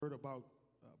word about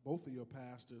both of your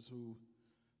pastors who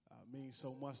mean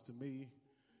so much to me.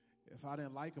 If I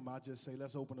didn't like them, I'd just say,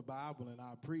 let's open the Bible and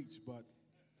I'll preach. But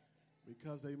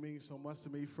because they mean so much to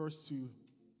me, first to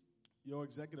your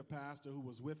executive pastor who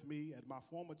was with me at my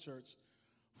former church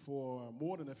for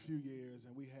more than a few years,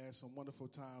 and we had some wonderful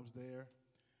times there.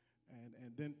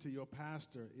 And then to your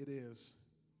pastor, it is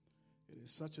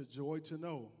such a joy to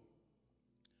know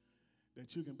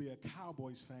that you can be a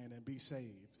Cowboys fan and be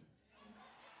saved.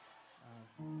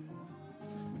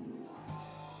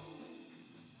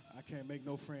 I can't make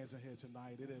no friends in here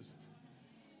tonight. It is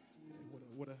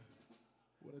what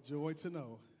a joy to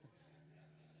know.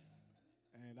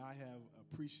 And I have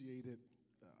appreciated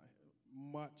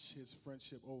much his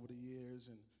friendship over the years,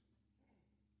 and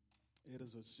it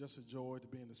is just a joy to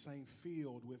be in the same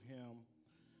field with him.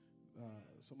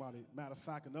 Matter of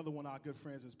fact, another one of our good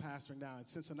friends is pastoring now in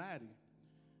Cincinnati.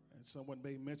 And someone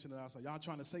made mention, and I was like, y'all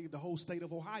trying to save the whole state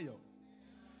of Ohio.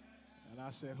 And I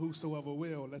said, whosoever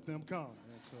will, let them come.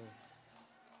 And so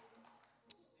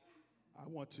I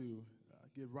want to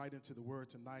get right into the word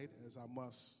tonight, as I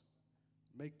must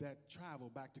make that travel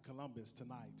back to Columbus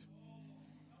tonight.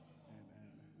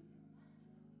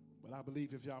 But I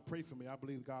believe if y'all pray for me, I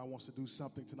believe God wants to do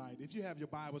something tonight. If you have your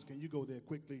Bibles, can you go there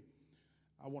quickly?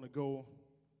 I want to go.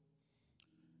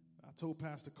 I told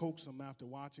Pastor Coaxum after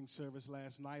watching service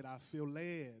last night, I feel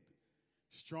led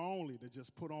strongly to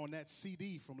just put on that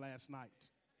CD from last night.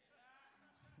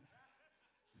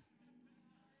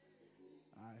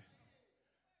 I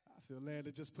feel led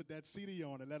to just put that CD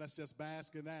on and let us just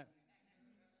bask in that.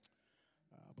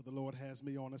 But the Lord has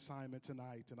me on assignment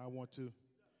tonight, and I want to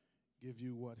give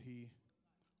you what he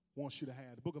wants you to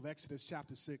have. The book of Exodus,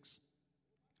 chapter 6.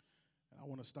 And I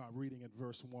want to start reading at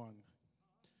verse 1.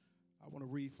 I want to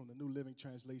read from the New Living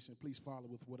Translation. Please follow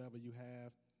with whatever you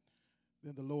have.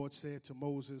 Then the Lord said to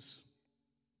Moses,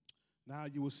 now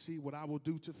you will see what I will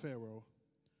do to Pharaoh.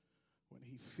 When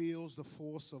he feels the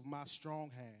force of my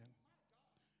strong hand,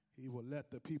 he will let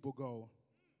the people go.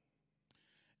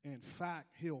 In fact,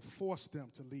 he'll force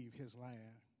them to leave his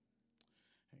land.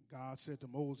 And God said to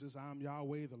Moses, I'm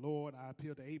Yahweh, the Lord. I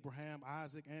appeared to Abraham,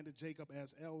 Isaac, and to Jacob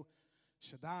as El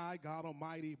Shaddai, God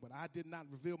Almighty, but I did not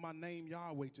reveal my name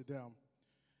Yahweh to them.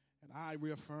 And I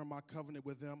reaffirmed my covenant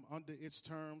with them. Under its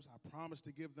terms, I promised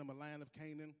to give them a land of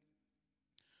Canaan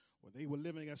where they were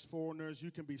living as foreigners. You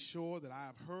can be sure that I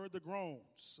have heard the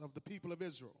groans of the people of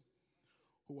Israel,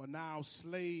 who are now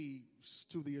slaves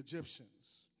to the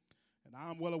Egyptians. And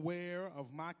I'm well aware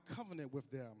of my covenant with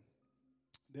them.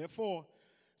 Therefore,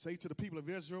 say to the people of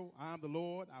Israel, I am the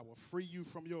Lord. I will free you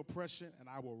from your oppression, and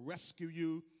I will rescue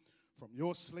you from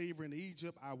your slavery in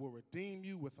Egypt. I will redeem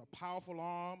you with a powerful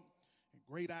arm and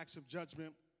great acts of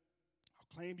judgment.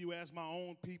 I'll claim you as my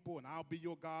own people, and I'll be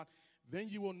your God. Then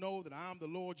you will know that I am the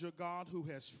Lord your God, who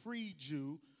has freed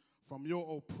you from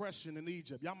your oppression in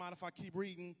Egypt. Y'all mind if I keep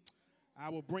reading? I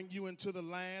will bring you into the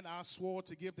land I swore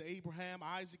to give to Abraham,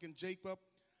 Isaac, and Jacob.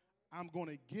 I'm going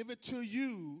to give it to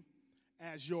you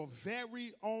as your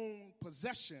very own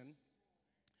possession,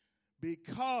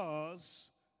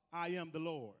 because I am the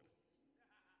Lord.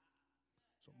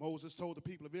 So Moses told the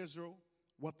people of Israel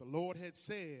what the Lord had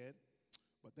said,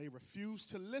 but they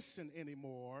refused to listen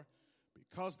anymore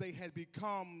because they had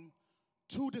become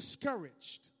too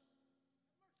discouraged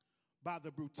by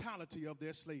the brutality of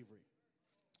their slavery.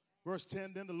 Verse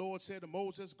 10, then the Lord said to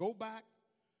Moses, go back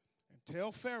and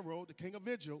tell Pharaoh, the king of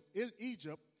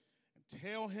Egypt, and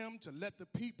tell him to let the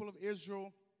people of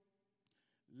Israel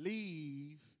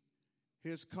leave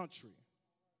his country.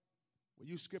 Will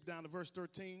you skip down to verse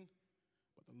 13?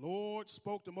 But the Lord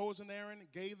spoke to Moses and Aaron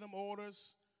and gave them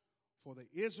orders for the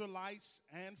Israelites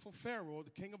and for Pharaoh,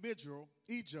 the king of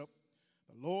Egypt.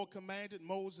 The Lord commanded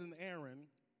Moses and Aaron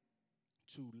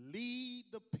to lead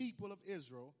the people of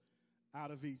Israel out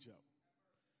of Egypt.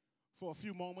 For a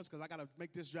few moments, because I got to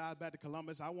make this drive back to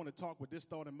Columbus, I want to talk with this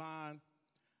thought in mind.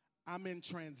 I'm in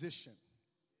transition.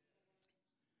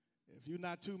 If you're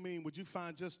not too mean, would you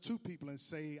find just two people and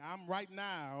say, I'm right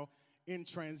now in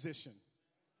transition?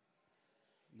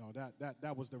 No,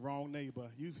 that was the wrong neighbor.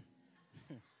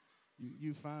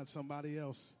 You find somebody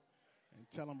else and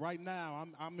tell them right now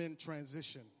I'm in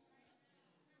transition.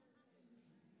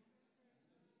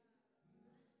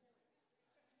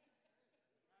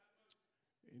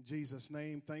 In Jesus'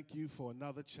 name, thank you for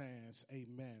another chance.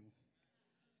 Amen.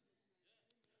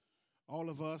 All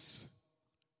of us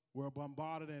were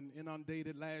bombarded and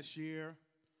inundated last year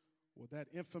with that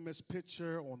infamous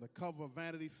picture on the cover of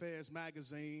Vanity Fair's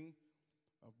magazine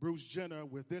of Bruce Jenner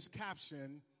with this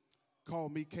caption, "Call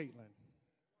me Caitlin."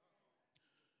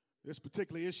 This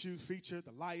particular issue featured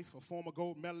the life of former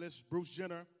gold medalist Bruce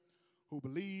Jenner, who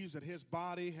believes that his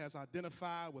body has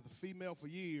identified with a female for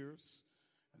years,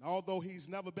 and although he's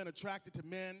never been attracted to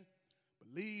men,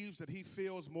 believes that he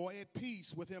feels more at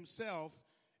peace with himself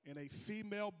in a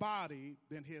female body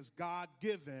than his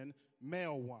God-given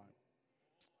male one.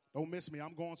 Don't miss me,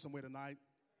 I'm going somewhere tonight.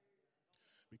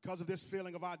 Because of this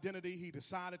feeling of identity, he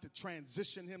decided to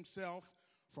transition himself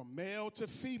from male to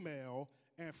female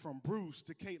and from Bruce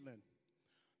to Caitlin,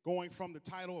 going from the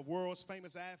title of world's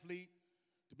famous athlete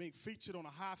to being featured on a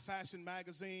high fashion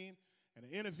magazine and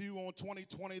an interview on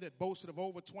 2020 that boasted of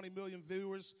over 20 million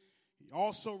viewers. He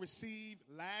also received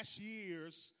last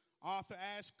year's Arthur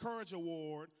Ashe Courage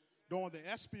Award during the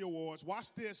ESPY Awards.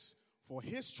 Watch this, for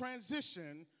his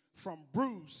transition from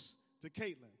Bruce to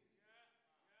Caitlin.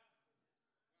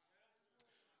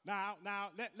 Now,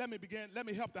 let me begin. Let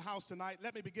me help the house tonight.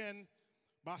 Let me begin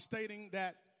by stating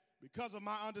that because of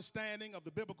my understanding of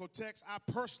the biblical text, I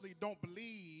personally don't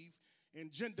believe in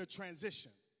gender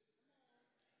transition.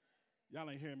 Y'all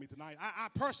ain't hearing me tonight. I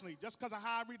personally, just because of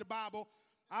how I read the Bible,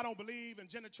 I don't believe in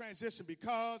gender transition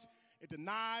because it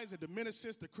denies and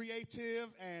diminishes the creative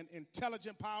and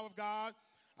intelligent power of God.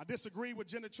 I disagree with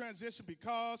gender transition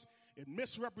because it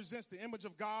misrepresents the image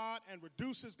of God and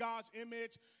reduces God's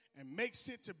image and makes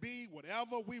it to be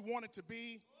whatever we want it to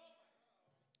be.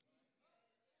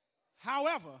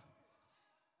 However,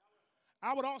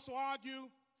 I would also argue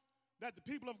that the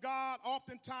people of God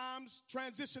oftentimes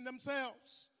transition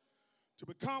themselves to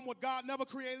become what God never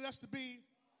created us to be,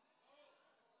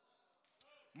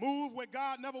 move where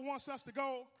God never wants us to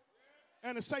go,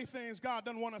 and to say things God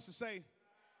doesn't want us to say.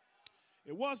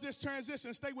 It was this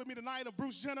transition, stay with me tonight, of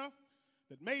Bruce Jenner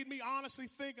that made me honestly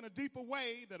think in a deeper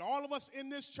way that all of us in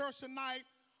this church tonight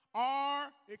are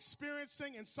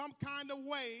experiencing in some kind of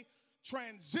way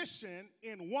transition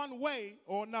in one way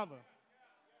or another.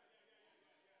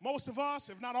 Most of us,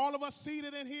 if not all of us,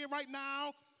 seated in here right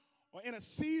now are in a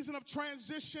season of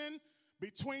transition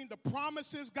between the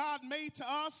promises God made to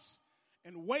us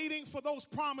and waiting for those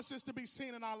promises to be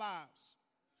seen in our lives.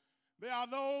 There are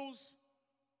those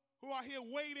who are here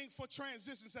waiting for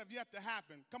transitions that have yet to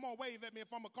happen. Come on, wave at me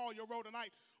if I'm going to call your road tonight.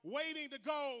 Waiting to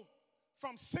go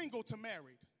from single to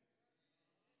married.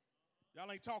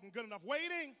 Y'all ain't talking good enough.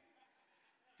 Waiting.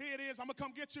 Here it is. I'm going to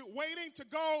come get you. Waiting to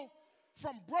go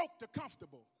from broke to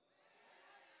comfortable.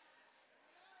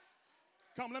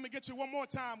 Come, let me get you one more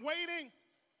time. Waiting,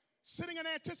 sitting in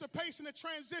anticipation of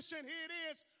transition. Here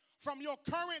it is, from your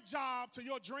current job to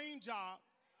your dream job.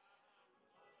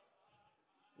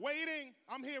 Waiting,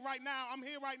 I'm here right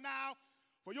now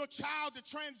for your child to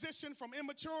transition from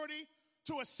immaturity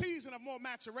to a season of more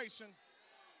maturation.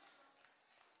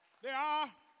 There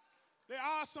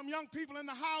are some young people in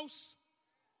the house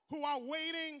who are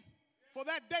waiting for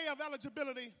that day of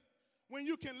eligibility when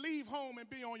you can leave home and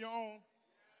be on your own.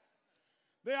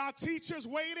 There are teachers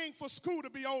waiting for school to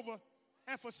be over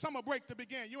and for summer break to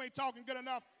begin. You ain't talking good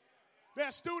enough. There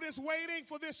are students waiting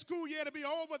for this school year to be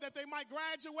over that they might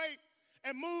graduate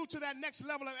and move to that next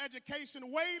level of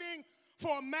education, waiting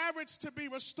for a marriage to be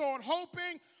restored,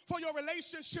 hoping for your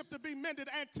relationship to be mended,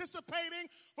 anticipating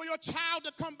for your child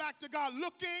to come back to God,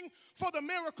 looking for the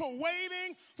miracle,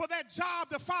 waiting for that job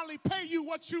to finally pay you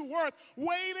what you're worth,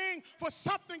 waiting for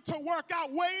something to work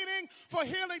out, waiting for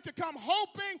healing to come,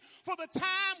 hoping for the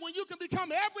time when you can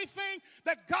become everything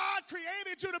that God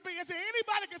created you to be. Is there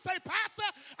anybody can say, Pastor,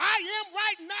 I am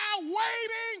right now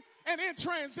waiting and in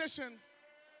transition?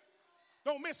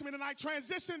 Don't miss me tonight.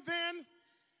 Transition then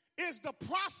is the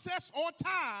process or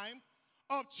time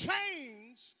of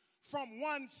change from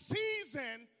one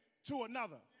season to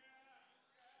another.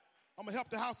 I'm going to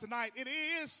help the house tonight. It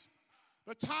is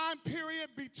the time period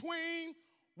between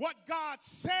what God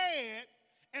said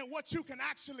and what you can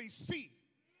actually see.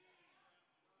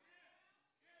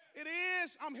 It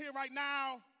is, I'm here right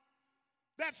now,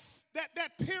 that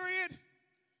period,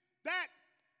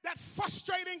 that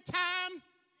frustrating time,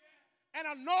 an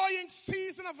annoying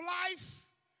season of life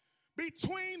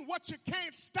between what you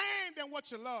can't stand and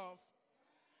what you love.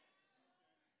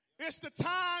 It's the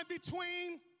time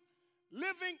between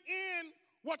living in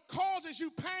what causes you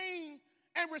pain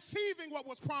and receiving what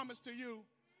was promised to you.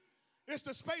 It's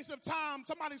the space of time,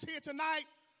 somebody's here tonight,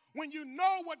 when you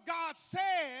know what God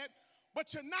said,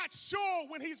 but you're not sure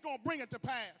when he's going to bring it to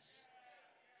pass.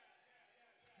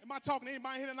 Am I talking to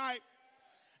anybody here tonight?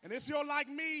 And if you're like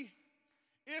me,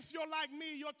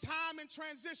 your time in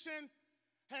transition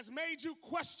has made you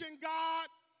question God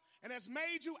and has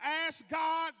made you ask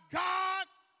God, God,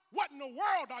 what in the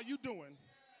world are you doing?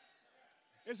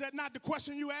 Is that not the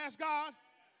question you ask God?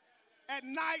 At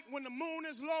night when the moon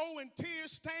is low and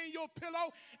tears stain your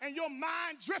pillow and your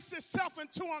mind drifts itself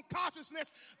into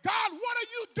unconsciousness. God, what are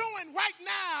you doing right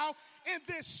now in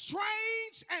this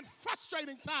strange and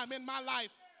frustrating time in my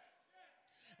life?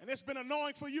 And it's been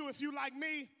annoying for you, if you like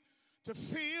me, to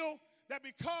feel that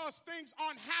because things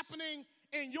aren't happening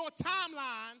in your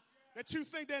timeline, that you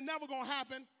think they're never going to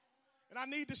happen. And I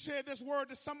need to share this word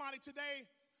to somebody today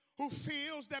who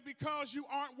feels that because you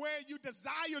aren't where you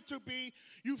desire to be,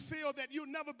 you feel that you'll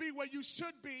never be where you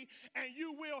should be, and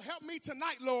you will, help me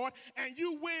tonight, Lord, and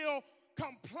you will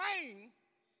complain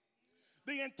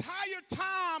the entire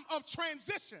time of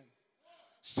transition.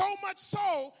 So much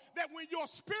so that when you're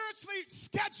spiritually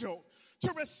scheduled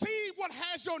to receive what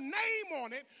has your name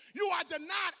on it, you are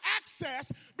denied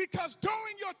access because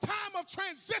during your time of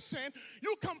transition,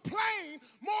 you complain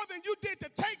more than you did to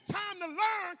take time to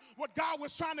learn what God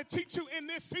was trying to teach you in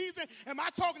this season. Am I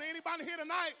talking to anybody here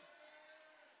tonight?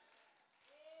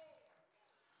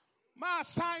 My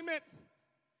assignment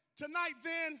tonight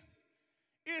then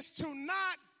is to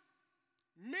not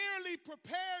merely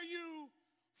prepare you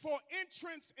for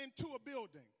entrance into a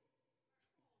building.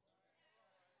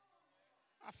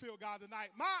 I feel God tonight.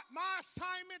 My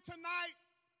assignment tonight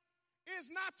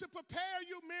is not to prepare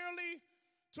you merely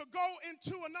to go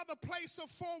into another place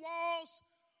of four walls,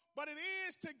 but it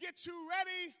is to get you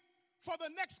ready for the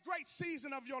next great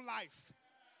season of your life.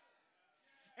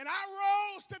 And I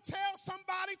rose to tell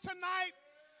somebody tonight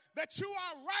that you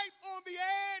are right on the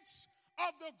edge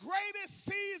of the greatest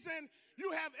season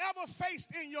you have ever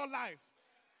faced in your life.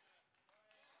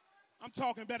 I'm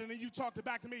talking better than you talked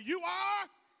back to me. You are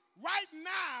right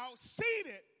now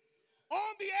seated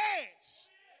on the edge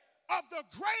of the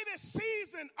greatest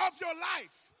season of your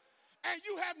life. And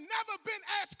you have never been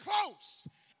as close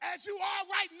as you are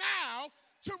right now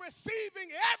to receiving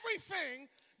everything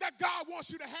that God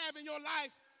wants you to have in your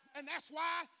life. And that's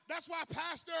why,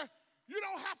 Pastor, you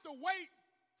don't have to wait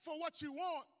for what you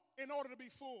want in order to be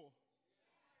full.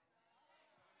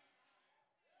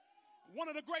 One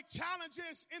of the great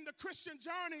challenges in the Christian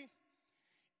journey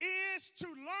is to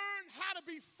learn how to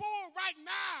be full right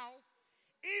now,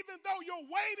 even though you're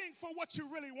waiting for what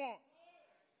you really want.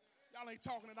 Y'all ain't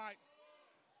talking tonight.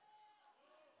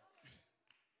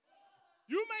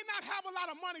 You may not have a lot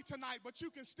of money tonight, but you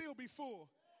can still be full.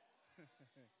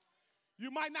 You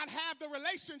might not have the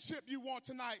relationship you want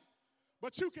tonight,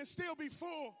 but you can still be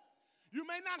full. You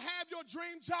may not have your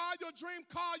dream job, your dream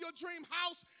car, your dream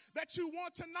house that you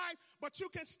want tonight, but you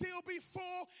can still be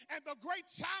full. And the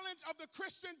great challenge of the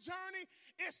Christian journey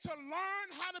is to learn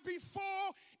how to be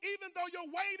full even though you're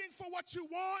waiting for what you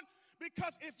want.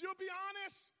 Because if you'll be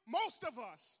honest, most of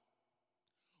us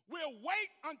will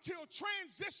wait until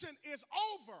transition is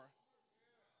over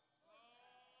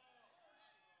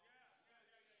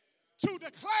to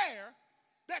declare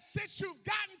that since you've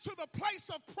gotten to the place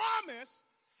of promise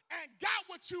and got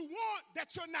what you want,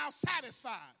 that you're now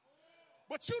satisfied.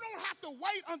 But you don't have to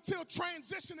wait until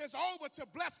transition is over to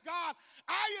bless God.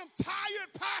 I am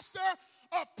tired, Pastor,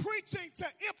 of preaching to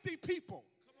empty people.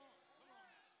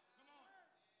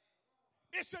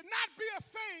 It should not be a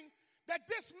thing that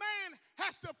this man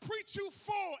has to preach you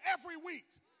full every week.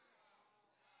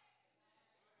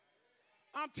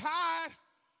 I'm tired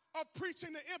of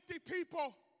preaching to empty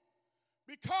people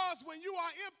because when you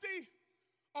are empty,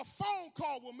 a phone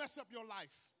call will mess up your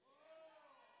life.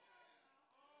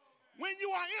 When you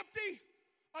are empty,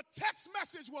 a text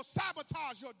message will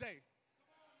sabotage your day.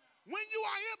 When you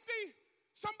are empty,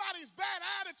 somebody's bad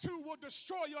attitude will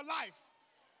destroy your life.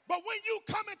 But when you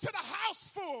come into the house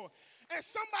full and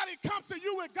somebody comes to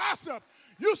you with gossip,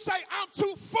 you say, I'm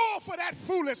too full for that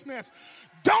foolishness.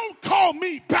 Don't call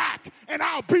me back and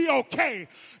I'll be okay.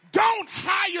 Don't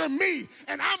hire me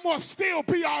and I'm going to still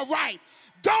be all right.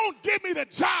 Don't give me the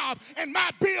job and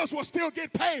my bills will still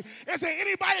get paid. Is there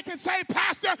anybody that can say,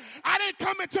 Pastor, I didn't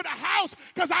come into the house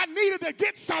because I needed to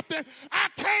get something. I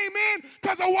came in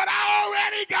because of what I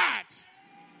already got.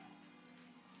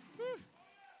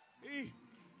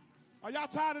 Are y'all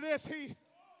tired of this?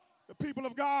 The people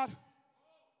of God,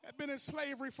 have been in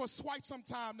slavery for quite some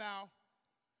time now.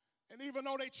 And even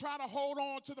though they try to hold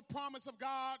on to the promise of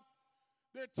God,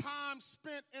 their time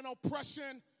spent in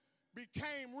oppression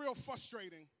became real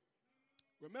frustrating.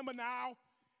 Remember now,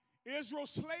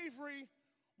 Israel's slavery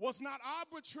was not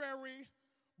arbitrary,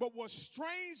 but was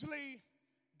strangely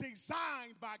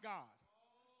designed by God.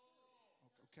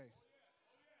 Okay.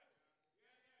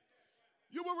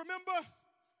 You will remember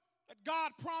that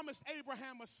God promised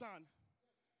Abraham a son.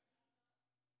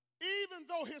 Even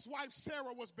though his wife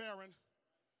Sarah was barren.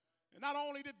 And not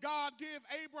only did God give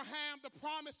Abraham the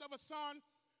promise of a son,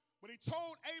 but he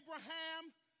told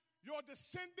Abraham your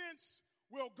descendants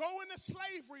will go into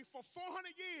slavery for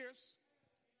 400 years.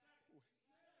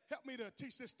 Help me to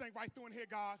teach this thing right through in here,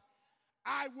 God.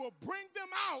 I will bring them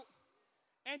out,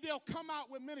 and they'll come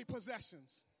out with many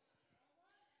possessions.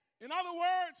 In other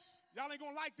words, y'all ain't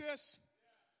going to like this.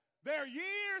 Their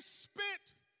years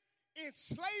spent in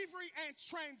slavery and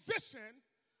transition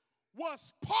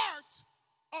was part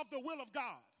of the will of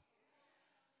God.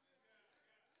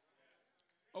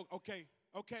 Oh, okay.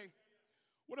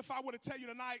 What if I were to tell you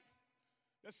tonight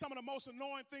that some of the most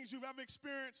annoying things you've ever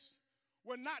experienced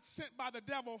were not sent by the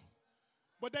devil,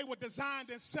 but they were designed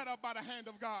and set up by the hand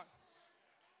of God?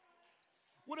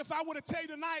 What if I were to tell you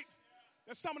tonight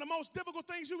that some of the most difficult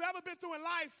things you've ever been through in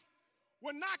life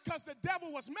were not because the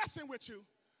devil was messing with you,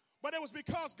 but it was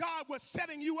because God was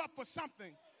setting you up for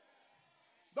something?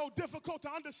 Though difficult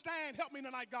to understand, help me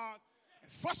tonight, God.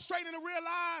 And frustrating to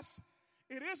realize,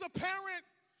 it is apparent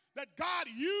that God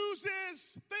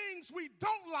uses things we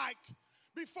don't like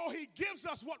before he gives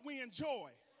us what we enjoy.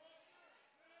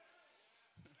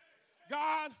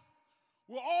 God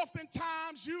will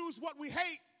oftentimes use what we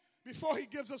hate before he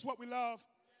gives us what we love.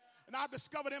 And I've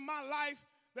discovered in my life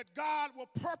that God will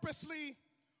purposely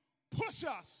push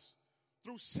us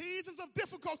through seasons of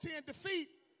difficulty and defeat,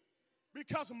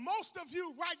 because most of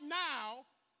you right now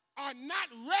are not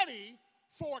ready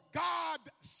for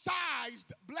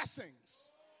God-sized blessings.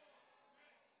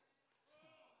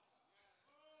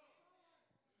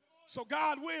 So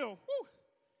God will,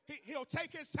 he'll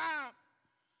take his time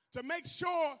to make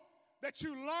sure that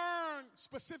you learn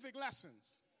specific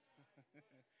lessons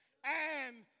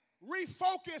and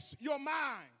refocus your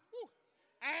mind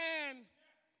and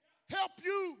help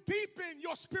you deepen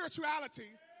your spirituality,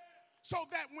 so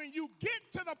that when you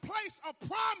get to the place of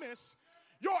promise,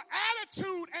 your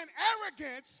attitude and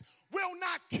arrogance will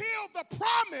not kill the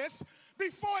promise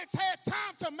before it's had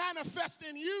time to manifest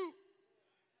in you.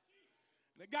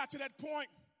 And it got to that point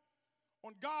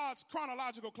on God's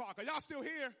chronological clock. Are y'all still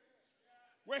here?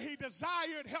 Where he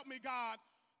desired, help me God,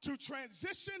 to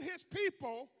transition his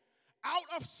people out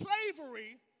of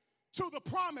slavery to the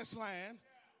promised land.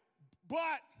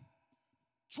 But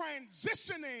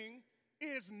transitioning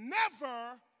is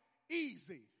never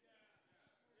easy.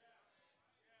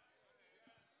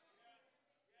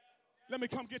 Let me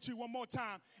come get you one more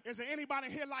time. Is there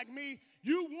anybody here like me?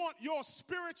 You want your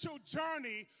spiritual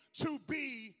journey to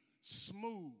be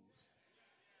smooth.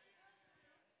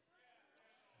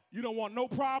 You don't want no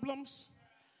problems.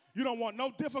 You don't want no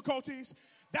difficulties.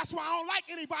 That's why I don't like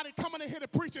anybody coming in here to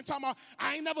preach and talking about,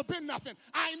 I ain't never been nothing.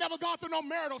 I ain't never gone through no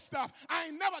marital stuff.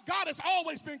 God has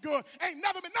always been good. Ain't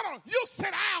never been, no. You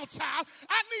sit down, child.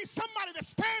 I need somebody to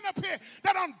stand up here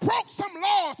that done broke some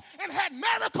laws and had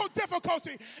marital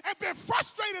difficulty and been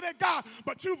frustrated at God.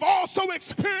 But you've also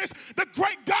experienced the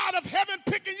great God of heaven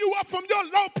picking you up from your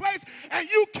low place, and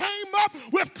you came up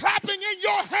with clapping in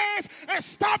your hands and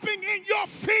stomping in your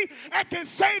feet and can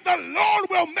say the Lord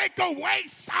will make a way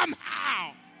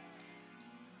somehow.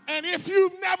 And if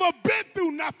you've never been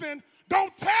through nothing,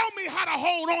 don't tell me how to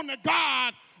hold on to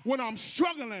God when I'm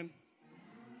struggling.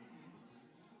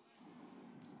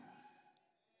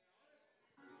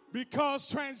 Because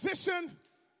transition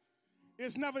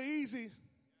is never easy.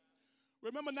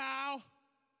 Remember now,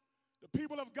 the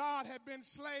people of God had been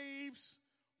slaves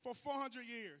for 400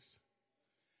 years.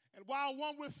 And while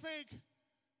one would think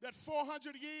that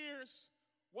 400 years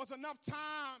was enough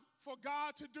time for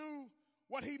God to do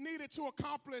what he needed to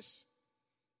accomplish,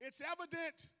 it's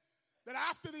evident that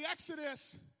after the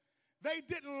Exodus, they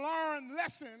didn't learn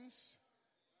lessons,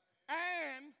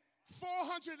 and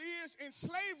 400 years in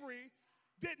slavery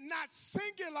did not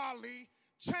singularly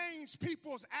change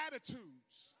people's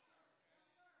attitudes.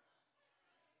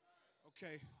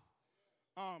 Okay.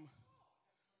 I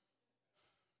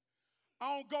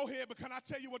don't go here, but can I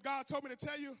tell you what God told me to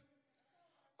tell you?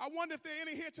 I wonder if there are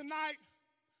any here tonight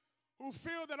who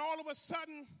feel that all of a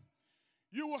sudden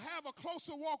you will have a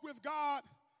closer walk with God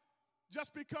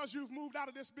just because you've moved out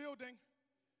of this building.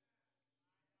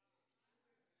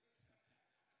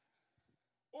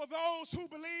 Or those who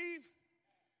believe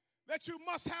that you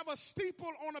must have a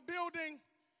steeple on a building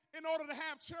in order to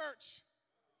have church.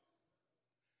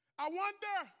 I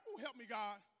wonder, help me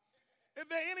God, if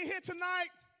there are any here tonight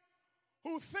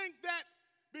who think that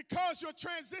because you're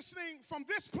transitioning from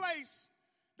this place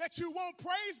that you won't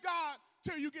praise God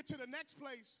till you get to the next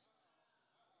place.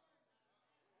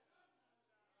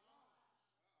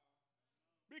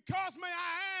 Because, may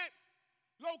I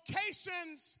add,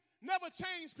 locations never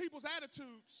change people's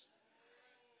attitudes.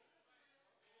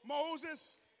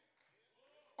 Moses'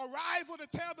 arrival to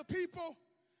tell the people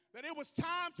that it was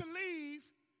time to leave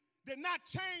did not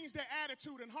change their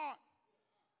attitude and heart.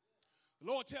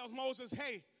 The Lord tells Moses,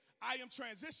 hey, I am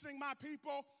transitioning my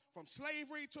people from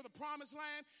slavery to the promised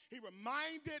land. He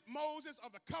reminded Moses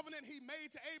of the covenant he made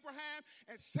to Abraham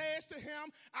and says to him,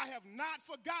 I have not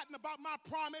forgotten about my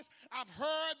promise. I've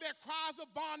heard their cries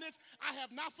of bondage. I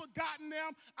have not forgotten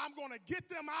them. I'm going to get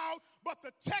them out. But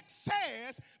the text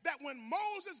says that when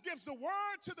Moses gives the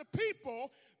word to the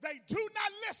people, they do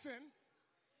not listen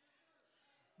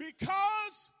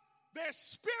because their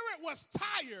spirit was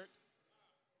tired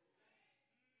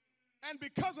and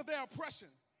because of their oppression.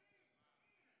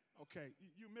 Okay,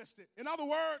 you missed it. In other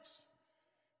words,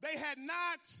 they had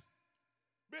not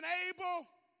been able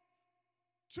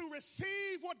to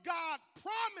receive what God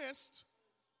promised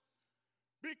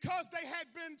because they had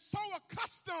been so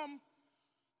accustomed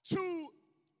to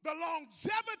the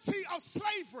longevity of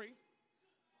slavery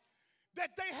that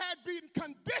they had been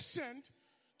conditioned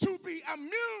to be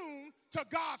immune to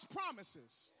God's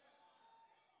promises.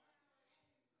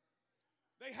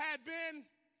 They had been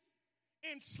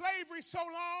in slavery so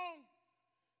long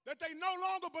that they no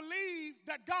longer believed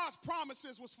that God's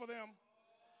promises was for them.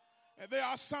 And there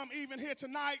are some even here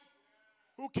tonight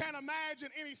who can't imagine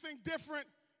anything different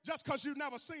just because you've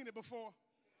never seen it before.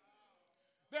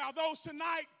 There are those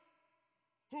tonight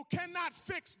who cannot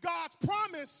fix God's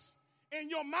promise in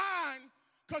your mind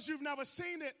because you've never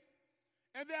seen it.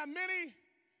 And there are many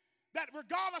that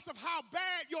regardless of how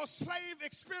bad your slave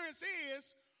experience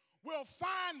is, will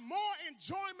find more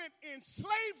enjoyment in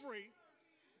slavery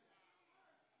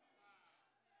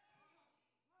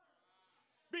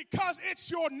because it's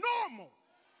your normal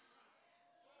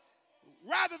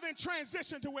rather than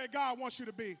transition to where God wants you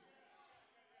to be.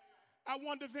 I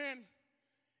wonder then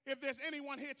if there's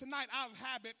anyone here tonight out of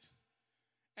habit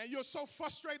and you're so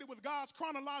frustrated with God's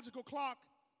chronological clock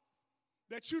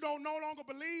that you don't no longer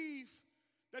believe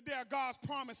that there are God's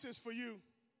promises for you.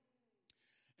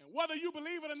 And whether you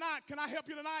believe it or not, can I help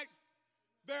you tonight?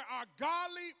 There are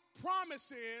godly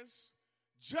promises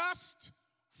just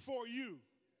for you.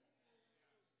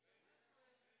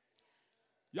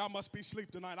 Y'all must be asleep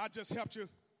tonight. I just helped you.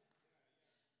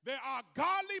 There are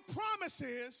godly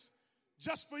promises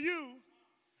just for you,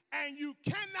 and you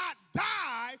cannot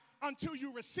die until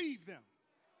you receive them.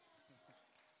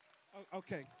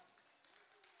 Okay.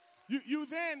 You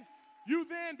then,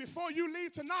 before you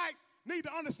leave tonight, need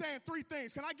to understand three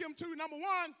things. Can I give them to you? Number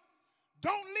one,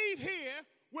 don't leave here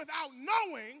without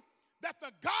knowing that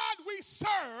the God we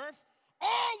serve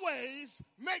always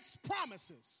makes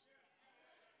promises.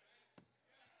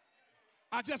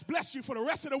 I just blessed you for the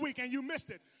rest of the week and you missed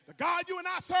it. The God you and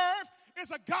I serve is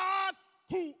a God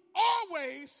who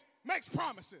always makes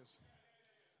promises.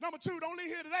 Number two, don't leave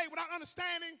here today without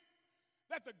understanding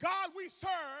that the God we serve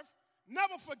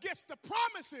never forgets the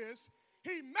promises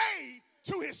he made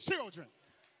to his children.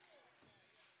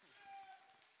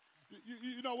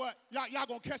 You know what? Y'all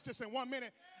gonna catch this in 1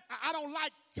 minute. I don't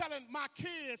like telling my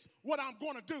kids what I'm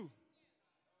gonna do.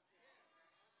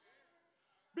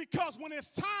 Because when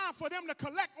it's time for them to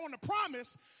collect on the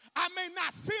promise, I may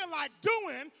not feel like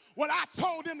doing what I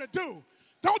told them to do.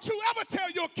 Don't you ever tell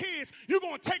your kids you're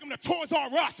going to take them to Toys R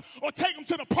Us or take them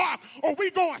to the park or we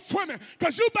going swimming.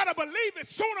 Because you better believe it,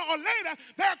 sooner or later,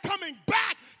 they're coming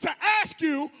back to ask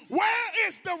you, where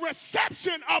is the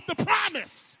reception of the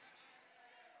promise?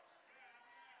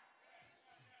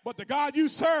 But the God you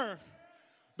serve,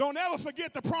 don't ever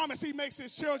forget the promise he makes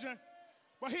his children.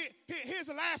 But here's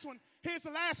the last one. Here's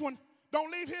the last one.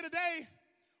 Don't leave here today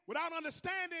without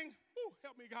understanding,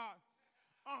 help me God,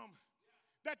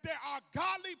 that there are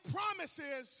godly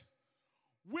promises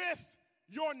with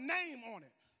your name on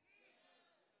it.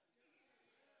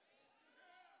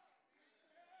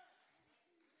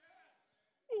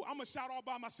 I'm going to shout all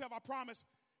by myself, I promise.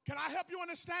 Can I help you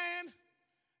understand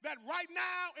that right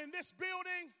now in this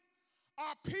building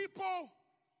are people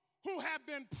who have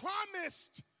been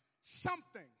promised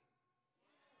something?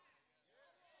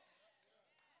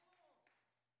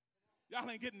 Y'all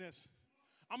ain't getting this.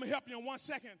 I'm going to help you in 1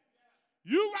 second.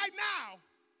 You right now,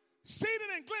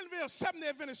 seated in Glenville Seventh-day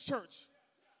Adventist Church,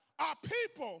 are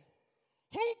people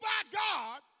who by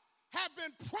God have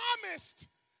been promised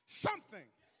something.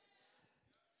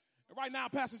 And right now,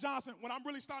 Pastor Johnson, what I'm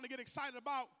really starting to get excited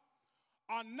about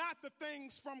are not the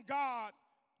things from God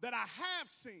that I have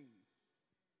seen.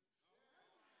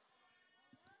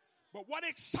 But what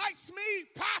excites me,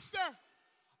 Pastor,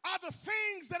 are the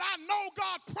things that I know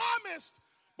God promised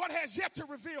but has yet to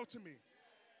reveal to me.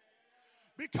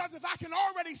 Because if I can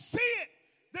already see it,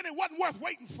 then it wasn't worth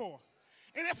waiting for.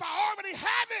 And if I already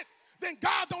have it, then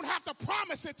God don't have to promise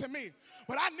promise it to me.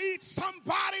 But I need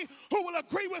somebody who will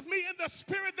agree with me in the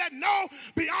spirit that know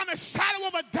beyond a shadow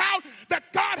of a doubt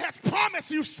that God has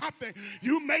promised you something.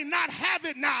 You may not have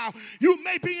it now. You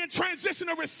may be in transition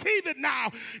to receive it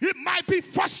now. It might be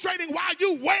frustrating while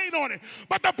you wait on it.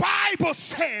 But the Bible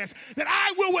says that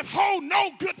I will withhold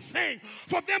no good thing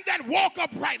for them that walk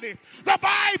uprightly. The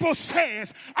Bible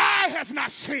says, eye has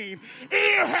not seen,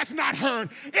 ear has not heard,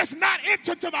 it's not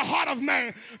entered to the heart of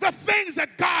man the things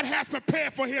that God has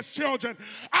prepared for his children.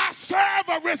 I serve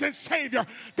a risen Savior.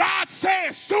 God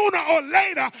says sooner or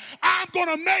later I'm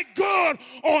going to make good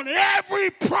on every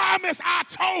promise I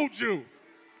told you.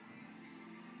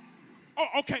 Oh,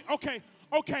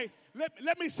 okay.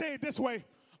 Let me say it this way.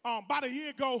 About a year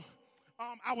ago,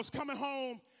 I was coming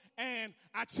home and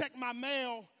I checked my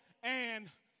mail and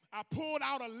I pulled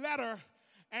out a letter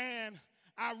and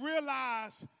I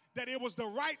realized that it was the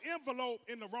right envelope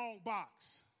in the wrong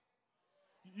box.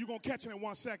 You're going to catch it in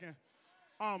 1 second.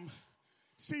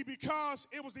 See, because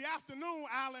it was the afternoon,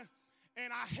 Alan,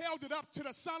 and I held it up to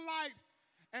the sunlight,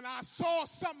 and I saw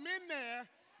something in there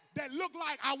that looked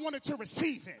like I wanted to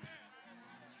receive it.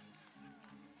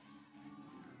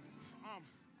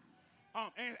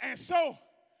 And so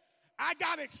I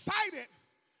got excited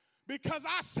because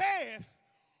I said,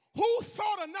 who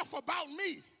thought enough about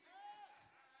me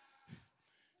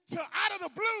to, out of the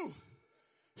blue,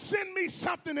 send me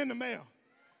something in the mail?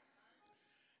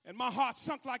 And my heart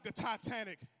sunk like the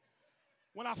Titanic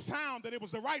when I found that it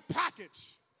was the right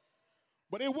package,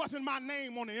 but it wasn't my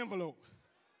name on the envelope.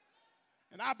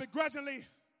 And I begrudgingly,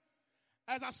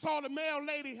 as I saw the mail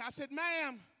lady, I said,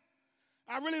 ma'am,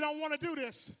 I really don't want to do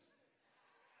this.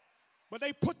 But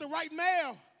they put the right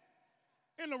mail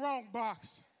in the wrong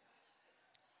box.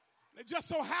 It just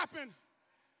so happened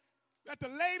that the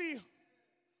lady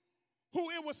who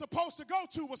it was supposed to go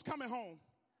to was coming home.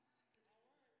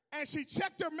 And she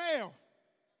checked her mail,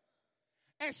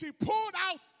 and she pulled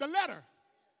out the letter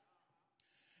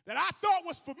that I thought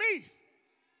was for me.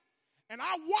 And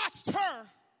I watched her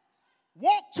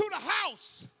walk to the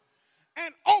house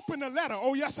and open the letter.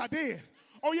 Oh, yes, I did.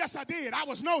 Oh, yes, I did. I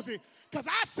was nosy because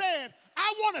I said,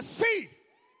 I want to see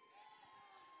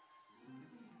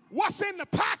what's in the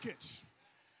package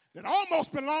that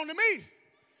almost belonged to me.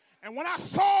 And when I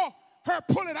saw her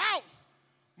pull it out,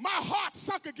 my heart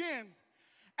sunk again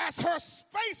as her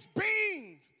face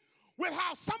beamed with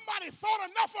how somebody thought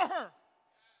enough of her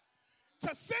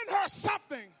to send her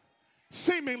something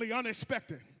seemingly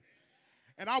unexpected.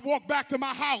 And I walked back to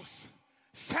my house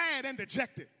sad and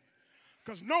dejected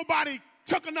because nobody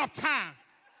took enough time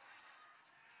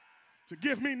to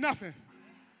give me nothing.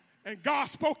 And God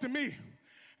spoke to me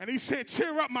and he said,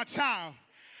 cheer up, my child.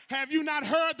 Have you not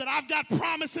heard that I've got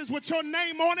promises with your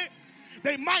name on it?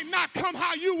 They might not come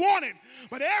how you want it,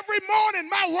 but every morning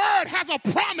my word has a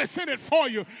promise in it for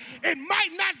you. It might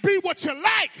not be what you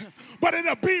like, but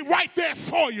it'll be right there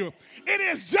for you. It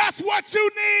is just what you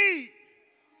need.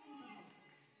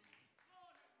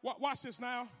 Watch this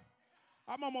now.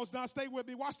 I'm almost done. Stay with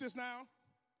me. Watch this now.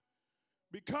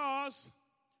 Because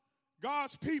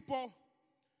God's people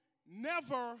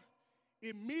never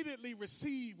immediately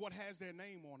receive what has their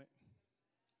name on it.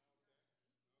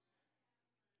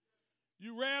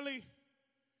 You rarely,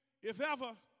 if ever,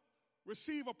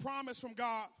 receive a promise from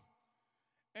God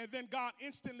and then God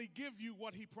instantly give you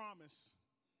what he promised.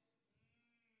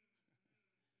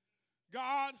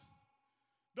 God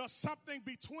does something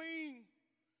between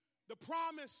the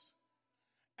promise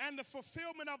and the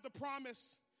fulfillment of the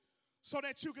promise so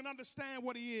that you can understand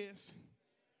what he is.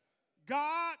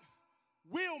 God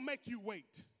will make you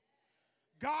wait.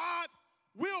 God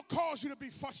will cause you to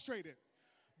be frustrated.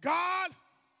 God,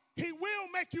 he will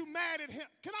make you mad at him.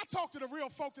 Can I talk to the real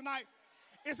folk tonight?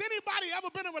 Is anybody ever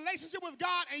been in a relationship with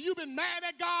God and you've been mad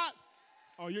at God?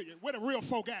 Oh, where the real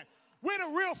folk at? Where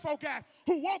the real folk at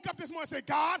who woke up this morning and said,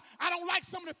 God, I don't like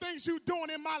some of the things you're doing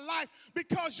in my life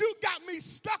because you got me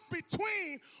stuck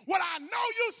between what I know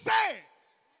you said.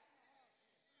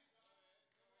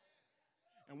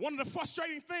 And one of the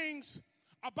frustrating things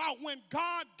about when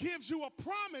God gives you a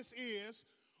promise is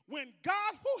when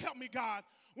God, who help me God,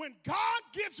 when God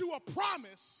gives you a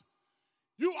promise,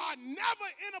 you are never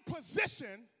in a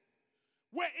position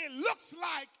where it looks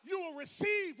like you will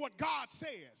receive what God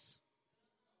says.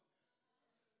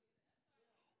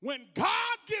 When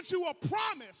God gives you a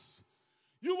promise,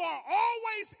 you are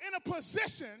always in a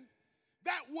position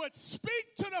that would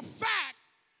speak to the fact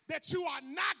that you are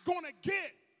not going to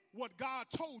get what God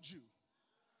told you.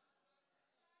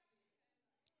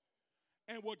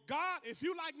 And what God, if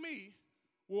you like me,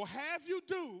 will have you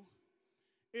do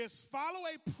is follow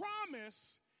a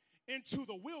promise into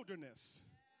the wilderness.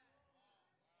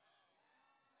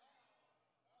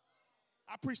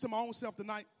 I preached to my own self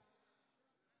tonight.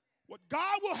 What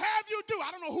God will have you do,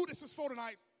 I don't know who this is for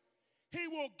tonight. He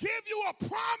will give you a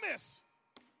promise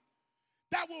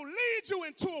that will lead you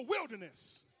into a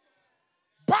wilderness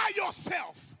by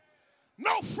yourself,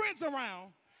 no friends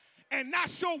around, and not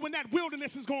sure when that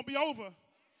wilderness is going to be over.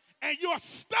 And you're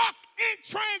stuck in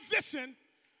transition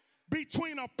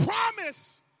between a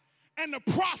promise and the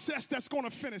process that's going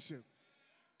to finish it.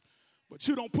 But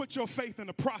you don't put your faith in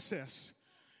the process.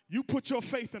 You put your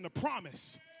faith in the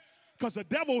promise. Because the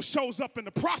devil shows up in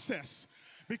the process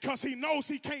because he knows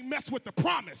he can't mess with the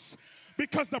promise.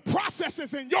 Because the process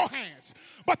is in your hands,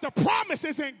 but the promise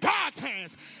is in God's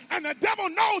hands. And the devil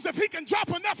knows if he can drop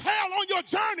enough hell on your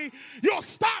journey, you'll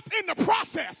stop in the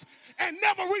process and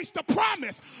never reach the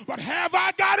promise. But have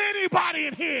I got anybody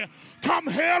in here? Come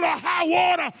hell or high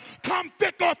water, come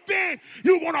thick or thin,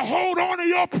 you want to hold on to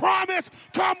your promise,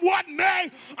 come what may,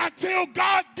 until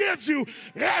God gives you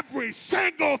every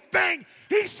single thing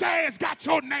he says got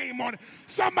your name on it.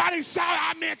 Somebody shout,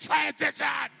 I'm in transition.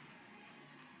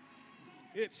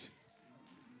 It's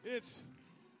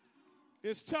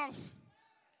tough.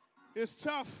 It's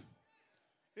tough.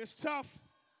 It's tough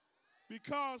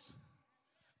because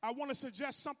I want to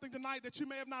suggest something tonight that you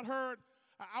may have not heard.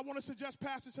 I want to suggest,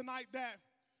 Pastor, tonight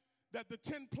that the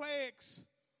 10 plagues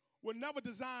were never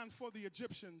designed for the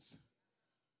Egyptians,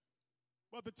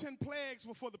 but the 10 plagues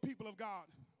were for the people of God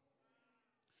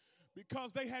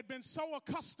because they had been so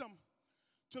accustomed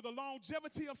to the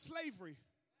longevity of slavery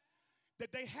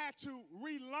that they had to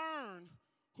relearn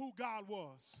who God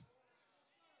was.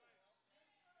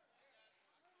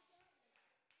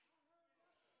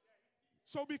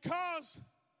 So because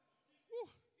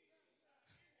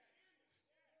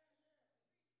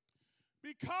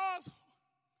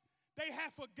they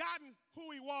had forgotten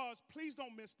who he was, please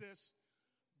don't miss this,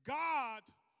 God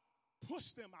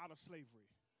pushed them out of slavery.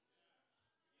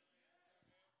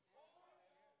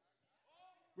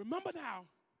 Remember now,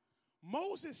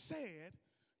 Moses said,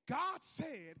 God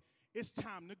said, it's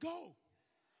time to go.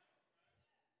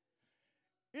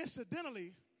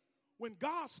 Incidentally, when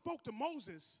God spoke to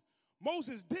Moses,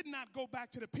 Moses did not go back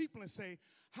to the people and say,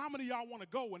 how many of y'all want to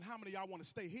go and how many of y'all want to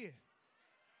stay here?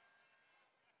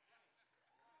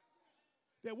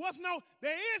 There is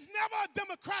never a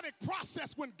democratic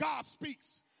process when God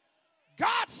speaks.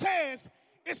 God says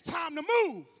it's time to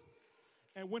move.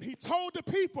 And when he told the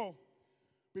people,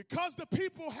 because the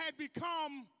people had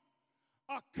become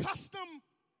accustomed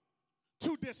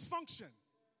to dysfunction.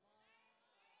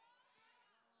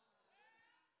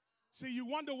 See, you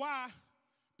wonder why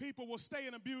people will stay in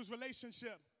an abused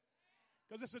relationship.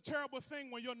 Because it's a terrible thing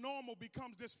when your normal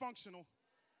becomes dysfunctional.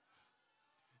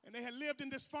 And they had lived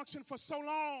in dysfunction for so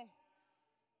long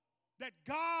that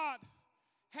God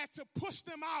had to push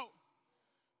them out.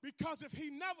 Because if he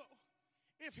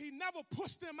never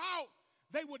pushed them out,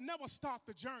 they would never start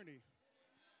the journey.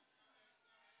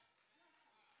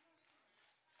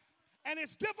 And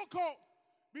it's difficult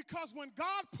because when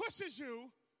God pushes you,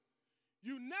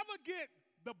 you never get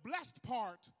the blessed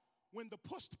part when the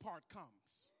pushed part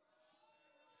comes.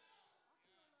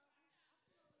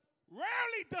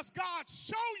 Rarely does God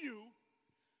show you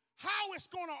how it's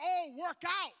going to all work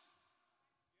out.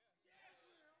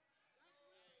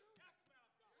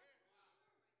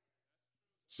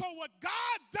 So what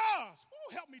God does,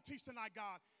 help me teach tonight,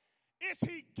 God, is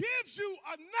he gives you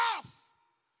enough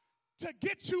to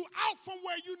get you out from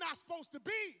where you're not supposed to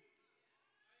be.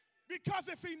 Because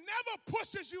if he never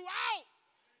pushes you out,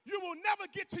 you will never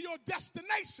get to your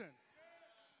destination.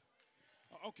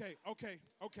 Okay.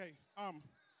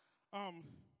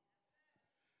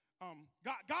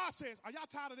 God says, are y'all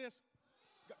tired of this?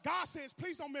 God says,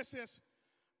 please don't miss this.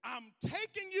 I'm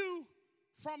taking you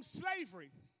from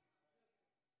slavery.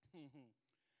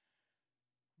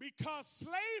 Because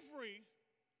slavery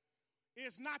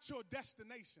is not your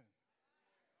destination.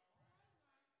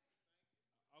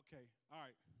 Okay, all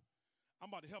right. I'm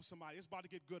about to help somebody. It's about to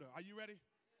get gooder. Are you ready?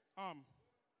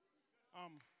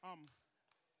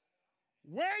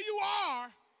 Where you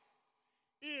are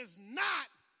is not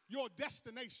your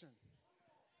destination.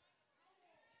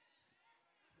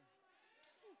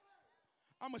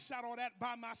 I'm going to shout on that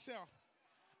by myself.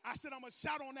 I said I'm going to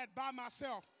shout on that by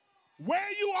myself.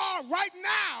 Where you are right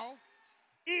now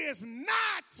is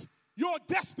not your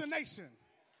destination.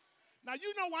 Now,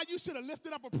 you know why you should have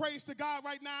lifted up a praise to God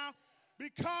right now?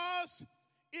 Because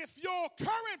if your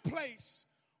current place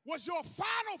was your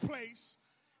final place,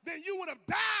 then you would have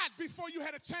died before you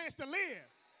had a chance to live.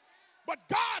 But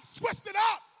God switched it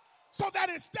up so that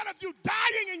instead of you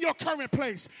dying in your current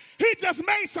place, he just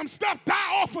made some stuff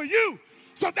die off of you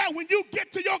so that when you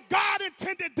get to your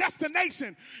God-intended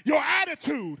destination, your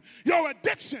attitude, your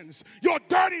addictions, your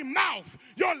dirty mouth,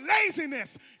 your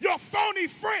laziness, your phony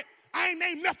friend, I ain't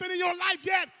named nothing in your life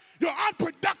yet, your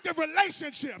unproductive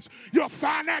relationships, your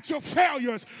financial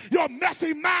failures, your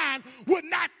messy mind would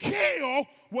not kill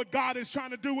what God is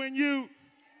trying to do in you.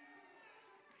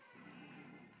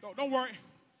 Don't worry.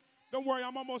 Don't worry,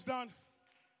 I'm almost done.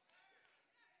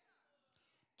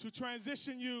 To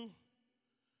transition you,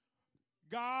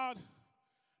 God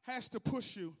has to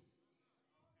push you.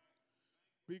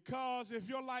 Because if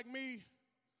you're like me,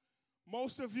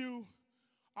 most of you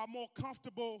are more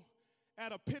comfortable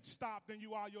at a pit stop than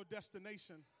you are your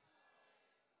destination.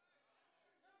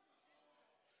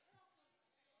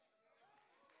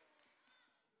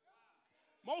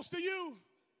 Most of you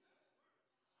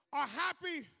are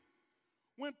happy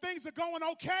when things are going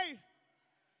okay,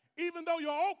 even though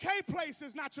your okay place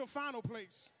is not your final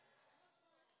place.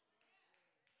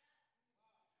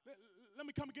 Let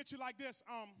me come and get you like this.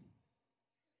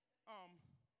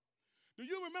 Do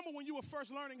you remember when you were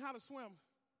first learning how to swim?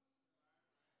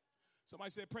 Somebody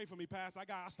said, pray for me, Pastor.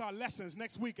 I start lessons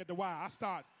next week at the Y. I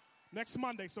start next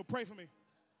Monday, so pray for me.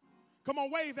 Come on,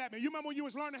 wave at me. You remember when you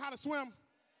was learning how to swim?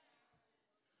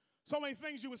 So many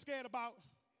things you were scared about.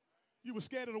 You were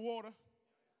scared of the water.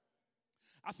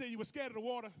 I said you were scared of the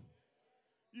water.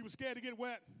 You were scared to get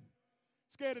wet.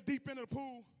 Scared of deep into the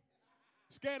pool.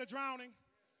 Scared of drowning.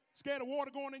 Scared of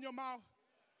water going in your mouth.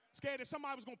 Scared that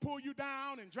somebody was going to pull you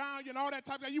down and drown you and all that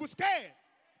type of thing. You were scared.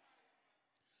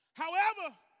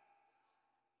 However,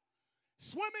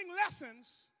 swimming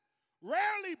lessons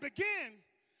rarely begin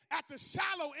at the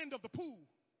shallow end of the pool.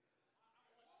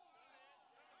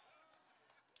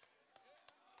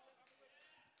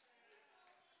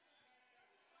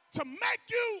 To make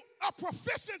you a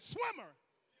proficient swimmer,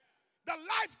 the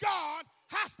lifeguard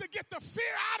has to get the fear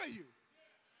out of you.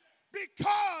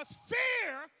 Because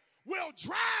fear will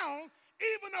drown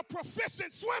even a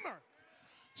proficient swimmer.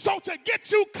 So to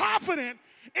get you confident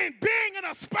in being in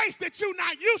a space that you're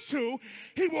not used to,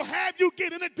 he will have you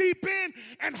get in the deep end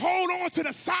and hold on to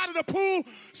the side of the pool,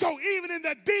 so even in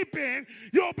the deep end,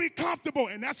 you'll be comfortable.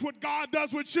 And that's what God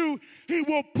does with you. He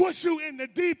will push you in the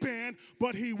deep end,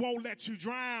 but he won't let you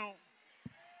drown.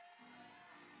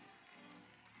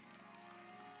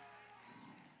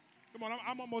 Come on,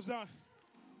 I'm almost done.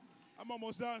 I'm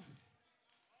almost done.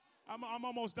 I'm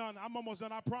almost done. I'm almost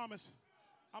done. I promise.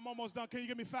 I'm almost done. Can you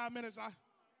give me 5 minutes?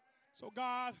 So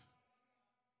God,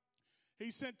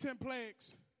 he sent 10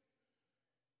 plagues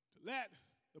to let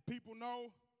the people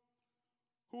know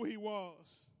who he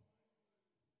was.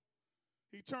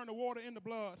 He turned the water into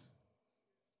blood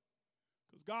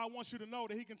because God wants you to know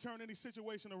that he can turn any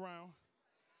situation around.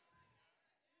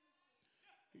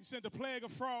 He sent the plague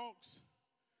of frogs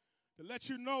to let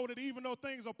you know that even though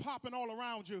things are popping all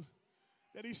around you,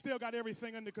 that he still got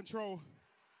everything under control.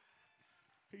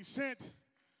 He sent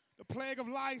the plague of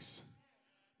lice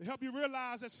to help you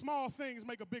realize that small things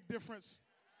make a big difference.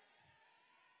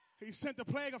 He sent the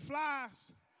plague of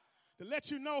flies to let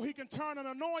you know he can turn an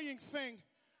annoying thing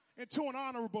into an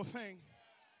honorable thing.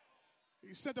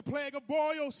 He sent the plague of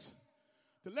boils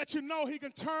to let you know he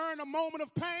can turn a moment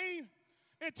of pain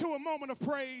into a moment of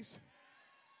praise.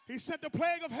 He sent the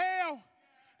plague of hail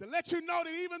to let you know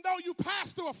that even though you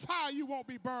pass through a fire, you won't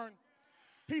be burned.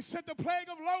 He sent the plague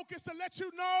of locusts to let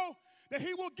you know that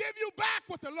he will give you back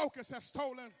what the locusts have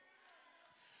stolen.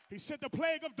 He sent the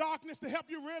plague of darkness to help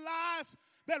you realize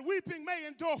that weeping may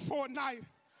endure for a night,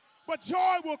 but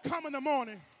joy will come in the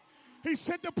morning. He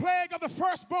sent the plague of the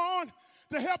firstborn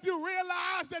to help you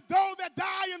realize that those that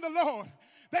die in the Lord,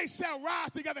 they shall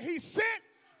rise together. He sent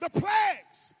the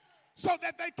plagues so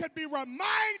that they could be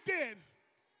reminded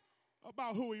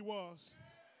about who he was.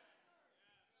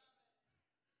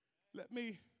 Let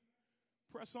me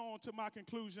press on to my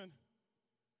conclusion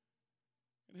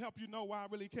and help you know why I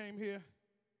really came here.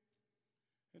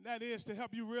 And that is to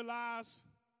help you realize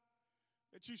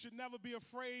that you should never be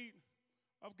afraid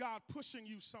of God pushing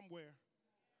you somewhere.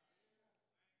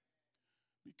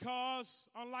 Because,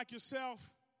 unlike yourself,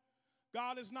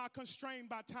 God is not constrained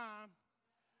by time,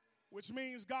 which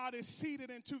means God is seated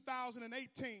in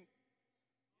 2018.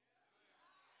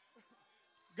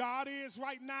 God is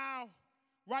right now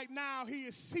he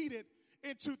is seated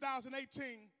in 2018.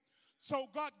 So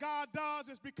what God does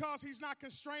is because he's not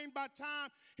constrained by time,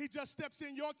 he just steps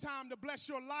in your time to bless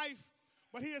your life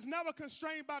But he is never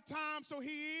constrained by time, so he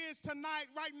is tonight,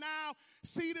 right now,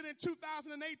 seated in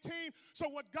 2018. So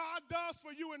what God does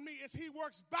for you and me is he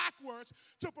works backwards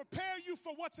to prepare you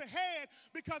for what's ahead,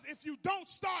 because if you don't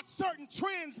start certain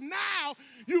trends now,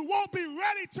 you won't be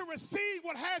ready to receive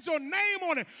what has your name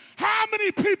on it. How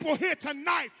many people here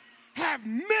tonight have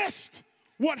missed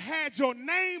what had your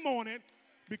name on it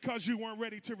because you weren't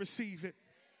ready to receive it?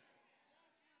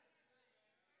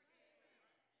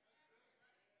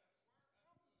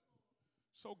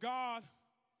 So God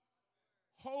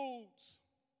holds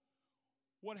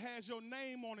what has your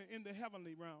name on it in the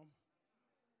heavenly realm.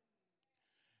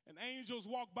 And angels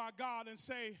walk by God and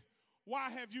say, why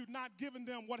have you not given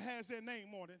them what has their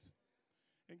name on it?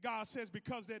 And God says,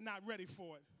 because they're not ready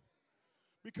for it.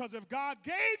 Because if God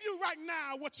gave you right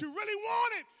now what you really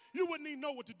wanted, you wouldn't even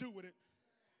know what to do with it.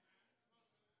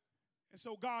 And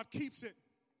so God keeps it.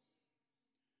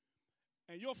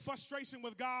 And your frustration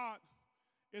with God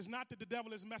is not that the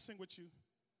devil is messing with you.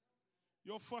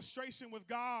 Your frustration with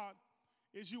God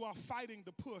is you are fighting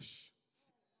the push.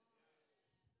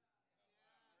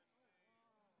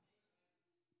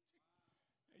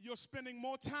 You're spending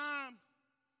more time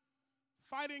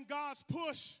fighting God's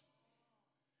push,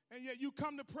 and yet you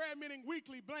come to prayer meeting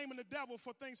weekly blaming the devil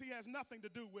for things he has nothing to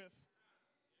do with.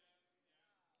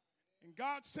 And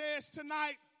God says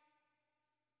tonight,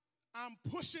 I'm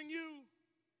pushing you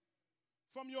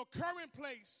from your current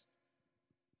place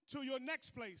to your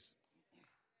next place.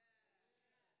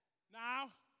 Now,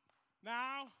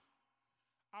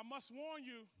 I must warn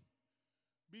you,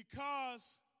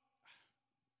 because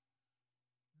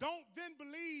don't then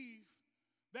believe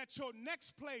that your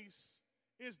next place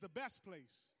is the best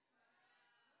place.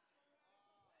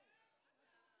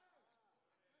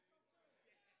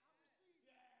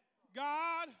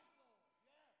 God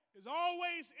is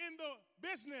always in the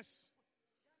business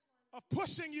of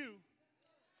pushing you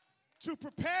to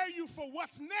prepare you for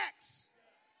what's next.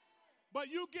 But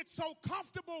you get so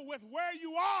comfortable with where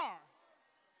you are,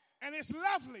 and it's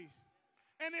lovely,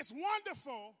 and it's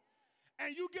wonderful,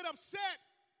 and you get upset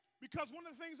because one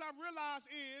of the things I've realized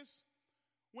is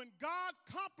when God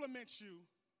compliments you,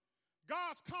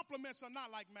 God's compliments are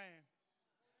not like man.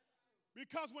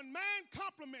 Because when man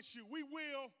compliments you, we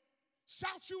will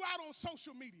shout you out on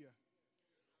social media.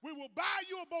 We will buy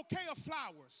you a bouquet of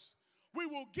flowers. We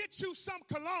will get you some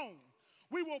cologne.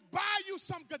 We will buy you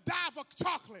some Godiva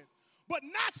chocolate. But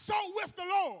not so with the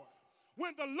Lord.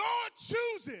 When the Lord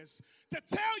chooses to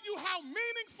tell you how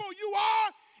meaningful you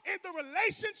are in the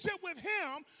relationship with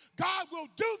him, God will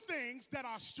do things that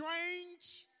are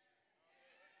strange,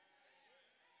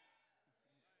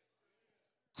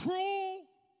 cruel,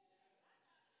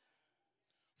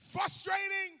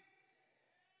 frustrating,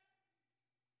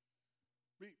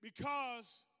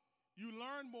 because you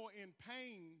learn more in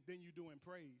pain than you do in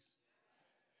praise.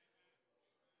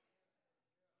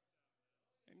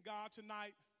 And God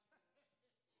tonight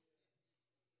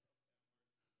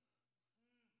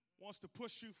wants to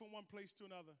push you from one place to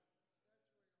another.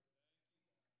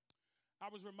 I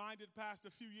was reminded, Pastor,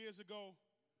 a few years ago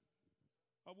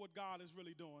of what God is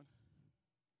really doing.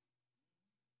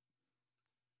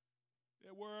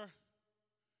 There were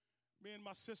me and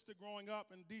my sister growing up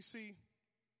in D.C.,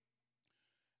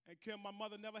 and Kim, my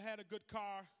mother never had a good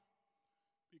car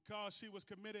because she was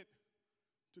committed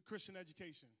to Christian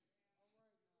education.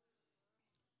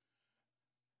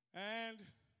 And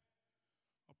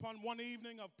upon one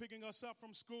evening of picking us up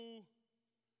from school,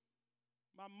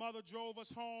 my mother drove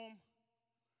us home,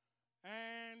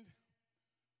 and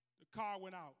the car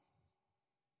went out.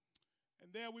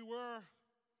 And there we were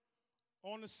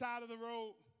on the side of the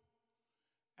road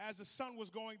as the sun was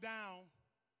going down,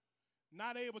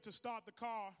 not able to start the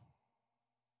car.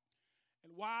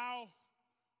 And while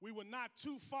we were not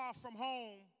too far from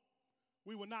home,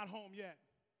 we were not home yet.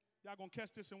 Y'all gonna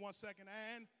catch this in 1 second.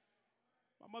 And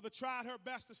my mother tried her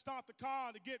best to start the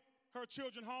car to get her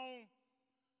children home,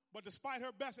 but despite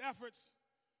her best efforts,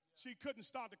 she couldn't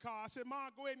start the car. I said,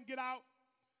 Mom, go ahead and get out.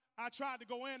 I tried to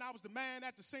go in. I was the man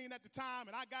at the scene at the time,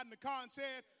 and I got in the car and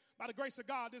said, by the grace of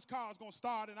God, this car is going to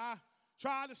start. And I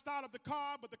tried to start up the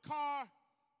car, but the car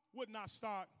would not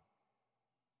start.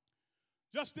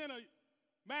 Just then a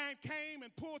man came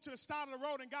and pulled to the side of the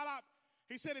road and got out.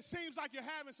 He said, it seems like you're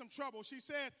having some trouble. She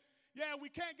said, yeah, we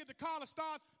can't get the car to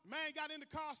start. The man got in the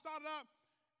car, started up,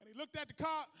 and he looked at the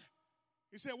car.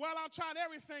 He said, well, I've tried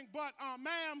everything, but,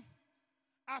 ma'am,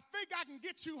 I think I can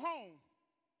get you home.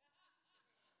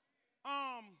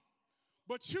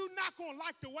 But you're not going to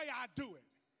like the way I do it.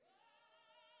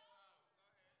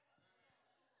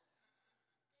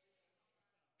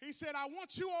 He said, I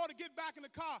want you all to get back in the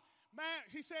car. man,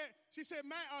 she said,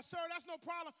 man, sir, that's no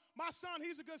problem. My son,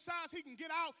 he's a good size. He can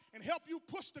get out and help you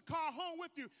push the car home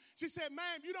with you. She said,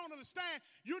 ma'am, you don't understand.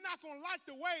 You're not going to like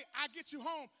the way I get you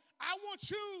home. I want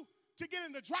you to get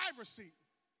in the driver's seat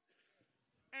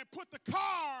and put the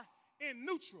car in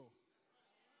neutral.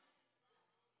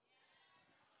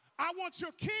 I want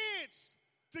your kids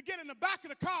to get in the back of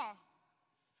the car.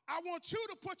 I want you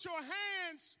to put your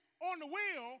hands on the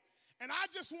wheel, and I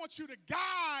just want you to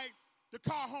guide the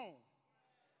car home.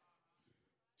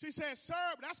 She said, sir,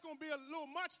 that's going to be a little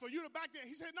much for you to back there.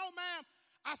 He said, no, ma'am.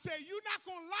 I said, you're not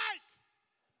going to like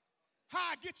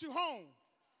how I get you home.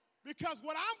 Because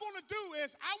what I'm going to do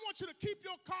is I want you to keep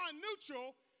your car in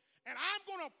neutral, and I'm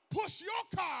going to push your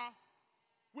car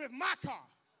with my car.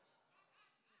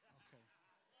 Okay.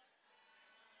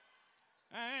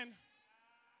 And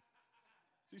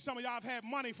see, some of y'all have had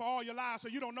money for all your lives, so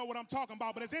you don't know what I'm talking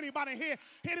about. But is anybody here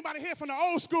from the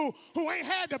old school who ain't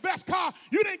had the best car?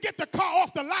 You didn't get the car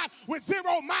off the lot with 0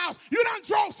 miles. You done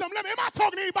drove some limit. Am I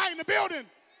talking to anybody in the building?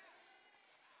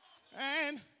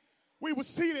 And we were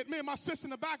seated, me and my sister in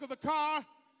the back of the car.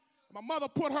 My mother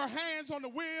put her hands on the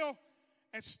wheel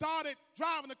and started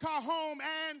driving the car home.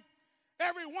 And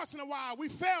every once in a while, we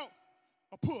felt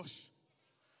a push.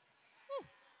 Whew.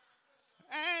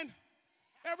 And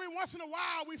every once in a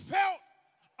while, we felt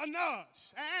a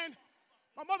nudge. And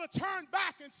my mother turned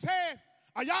back and said,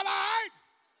 are y'all all right?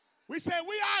 We said,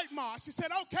 we all right, Ma. She said,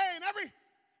 okay. And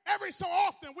every so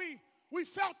often, we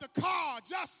felt the car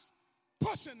just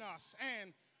pushing us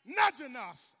and nudging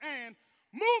us and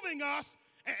moving us.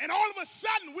 And all of a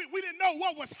sudden, we didn't know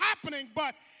what was happening.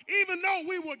 But even though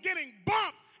we were getting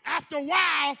bumped, after a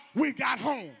while, we got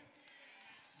home.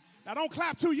 Now, don't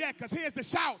clap too yet, because here's the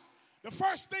shout. The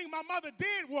first thing my mother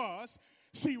did was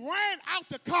she ran out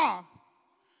the car.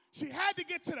 She had to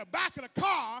get to the back of the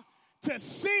car to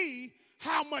see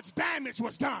how much damage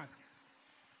was done.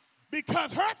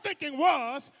 Because her thinking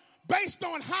was, based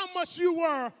on how much you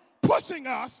were pushing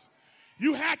us,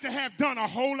 you had to have done a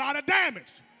whole lot of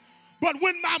damage. But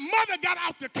when my mother got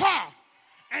out the car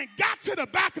and got to the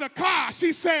back of the car,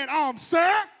 she said,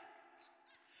 sir,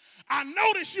 I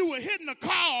noticed you were hitting the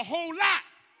car a whole lot,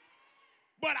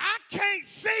 but I can't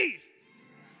see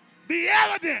the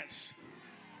evidence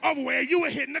of where you were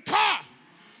hitting the car.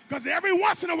 Because every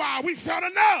once in a while, we felt a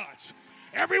nudge.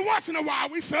 Every once in a while,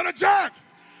 we felt a jerk.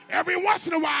 Every once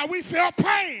in a while, we felt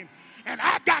pain. And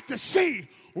I got to see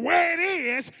where it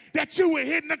is that you were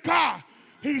hitting the car.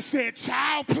 He said,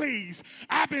 child, please,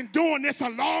 I've been doing this a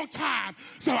long time,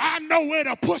 so I know where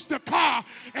to push the car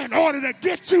in order to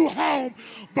get you home,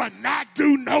 but not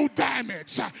do no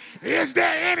damage. Is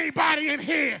there anybody in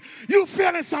here? You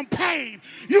feeling some pain?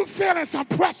 You feeling some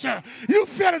pressure? You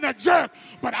feeling a jerk?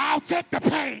 But I'll take the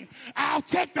pain. I'll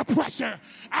take the pressure.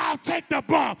 I'll take the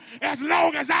bump. As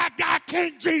long as I got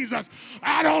King Jesus,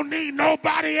 I don't need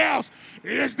nobody else.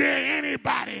 Is there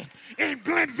anybody in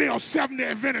Glenville Seventh-day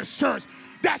Adventist Church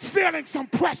that's feeling some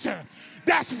pressure,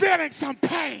 that's feeling some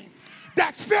pain,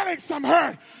 that's feeling some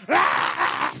hurt?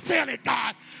 I feel it,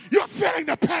 God. You're feeling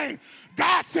the pain.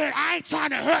 God said, I ain't trying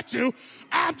to hurt you.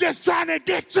 I'm just trying to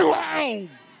get you home.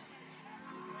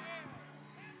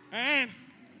 And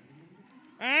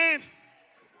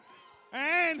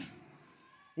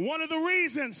one of the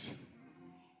reasons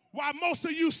why most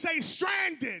of you say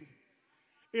stranded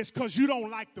is because you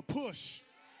don't like the push.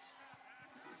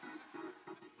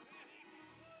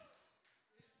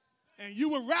 And you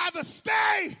would rather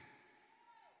stay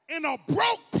in a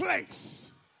broke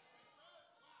place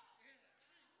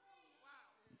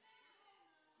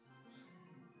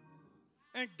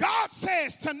and God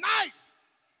says tonight,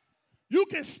 you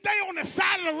can stay on the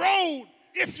side of the road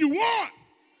if you want,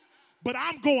 but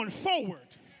I'm going forward.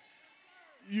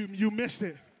 You missed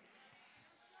it.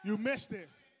 You missed it.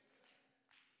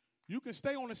 You can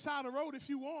stay on the side of the road if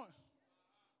you want.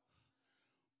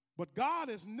 But God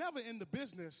is never in the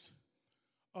business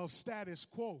of status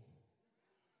quo.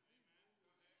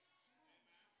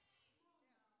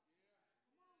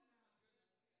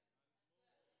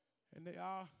 And there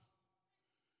are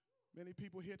many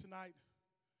people here tonight,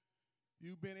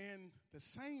 you've been in the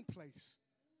same place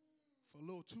for a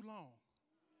little too long.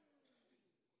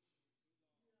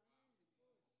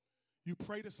 You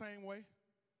pray the same way.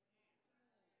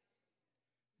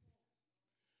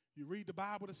 You read the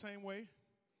Bible the same way.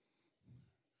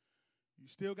 You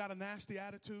still got a nasty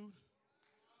attitude.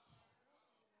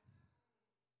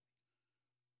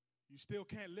 You still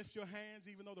can't lift your hands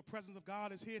even though the presence of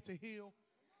God is here to heal.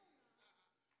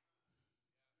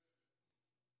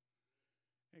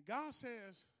 And God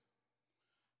says,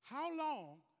 how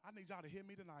long, I need y'all to hear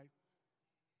me tonight,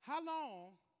 how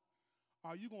long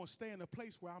Or are you going to stay in a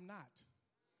place where I'm not?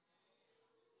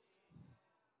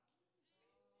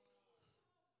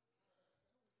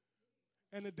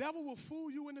 And the devil will fool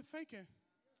you into thinking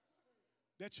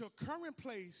that your current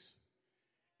place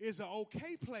is an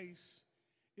okay place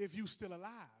if you're still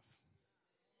alive.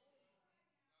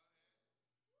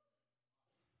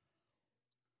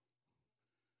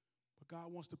 But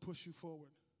God wants to push you forward.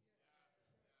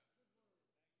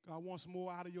 God wants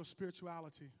more out of your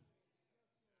spirituality.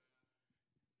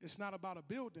 It's not about a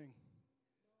building.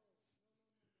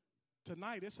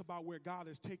 Tonight, it's about where God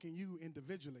is taking you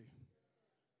individually.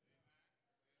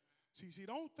 See,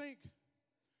 don't think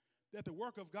that the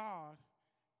work of God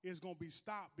is going to be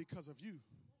stopped because of you.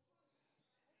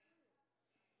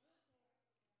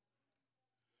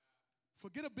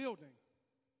 Forget a building.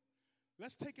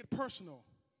 Let's take it personal.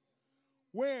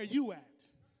 Where are you at?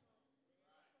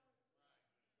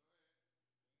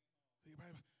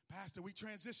 Pastor, we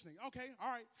transitioning. Okay,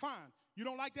 all right, fine. You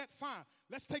don't like that? Fine.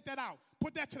 Let's take that out.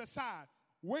 Put that to the side.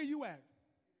 Where are you at?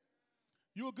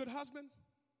 You a good husband?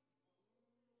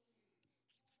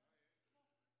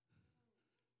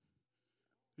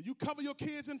 Do you cover your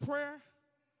kids in prayer?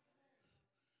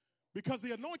 Because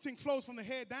the anointing flows from the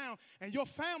head down, and your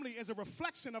family is a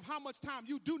reflection of how much time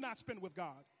you do not spend with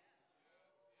God.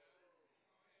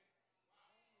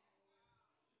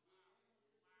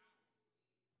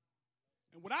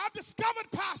 And what I've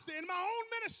discovered, Pastor, in my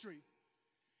own ministry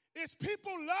is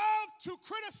people love to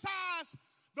criticize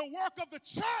the work of the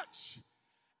church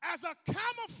as a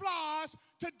camouflage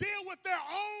to deal with their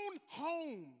own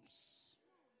homes.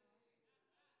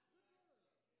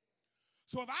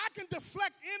 So if I can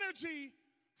deflect energy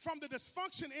from the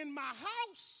dysfunction in my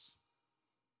house,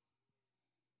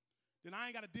 then I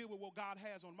ain't got to deal with what God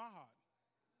has on my heart.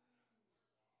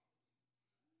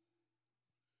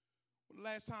 When the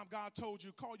last time God told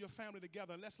you, call your family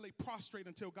together and let's lay prostrate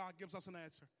until God gives us an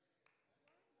answer?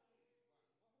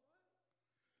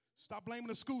 Stop blaming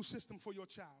the school system for your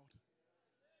child.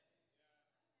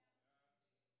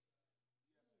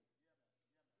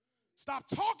 Stop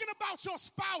talking about your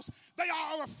spouse. They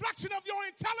are a reflection of your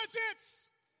intelligence.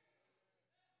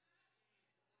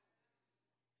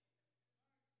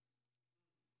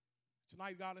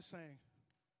 Tonight, God is saying,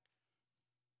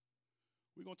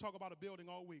 we're going to talk about a building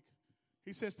all week.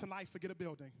 He says tonight, forget a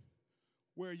building.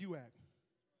 Where are you at?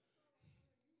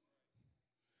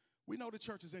 We know the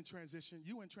church is in transition.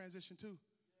 You in transition too.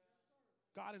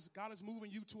 God is moving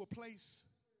you to a place.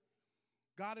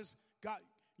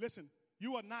 Listen,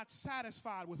 you are not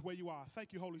satisfied with where you are.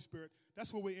 Thank you, Holy Spirit.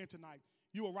 That's where we're in tonight.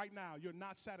 You are right now. You're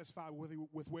not satisfied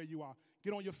with where you are.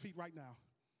 Get on your feet right now.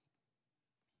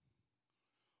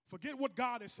 Forget what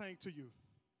God is saying to you.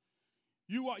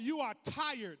 You are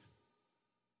tired.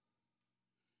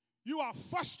 You are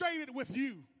frustrated with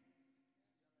you.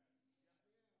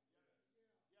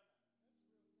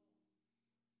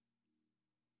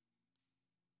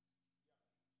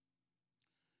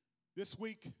 This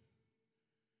week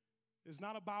is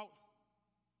not about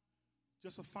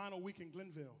just a final week in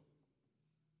Glenville.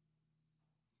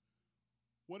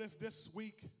 What if this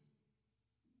week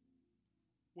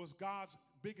was God's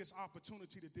biggest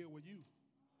opportunity to deal with you?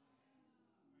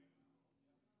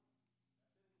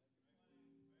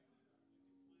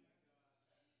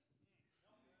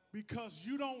 Because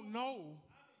you don't know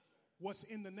what's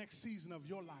in the next season of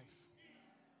your life.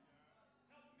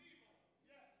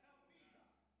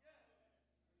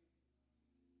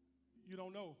 You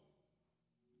don't know.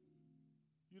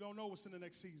 You don't know what's in the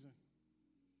next season.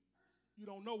 You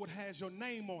don't know what has your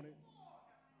name on it.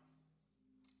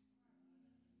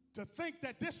 To think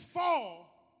that this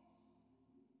fall,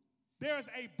 there's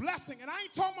a blessing, and I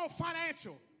ain't talking about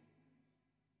financial,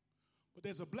 but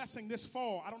there's a blessing this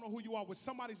fall. I don't know who you are with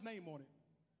somebody's name on it.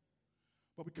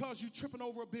 But because you're tripping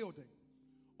over a building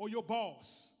or your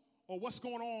boss or what's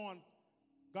going on,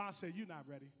 God said, you're not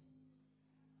ready.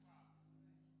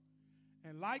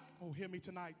 And hear me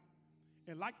tonight,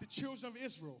 and like the children of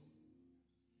Israel,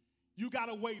 you got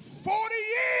to wait 40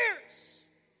 years.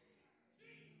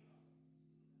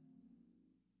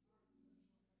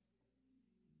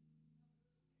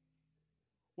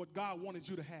 What God wanted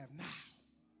you to have now.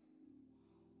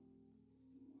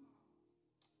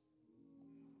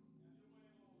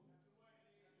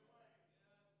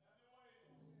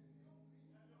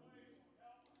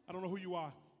 I don't know who you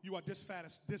are. You are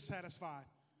dissatisfied.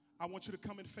 I want you to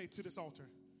come in faith to this altar.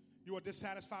 You are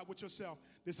dissatisfied with yourself.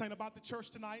 This ain't about the church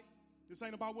tonight. This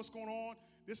ain't about what's going on.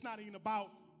 This not even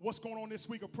about what's going on this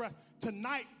week of prayer.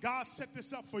 Tonight, God set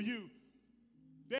this up for you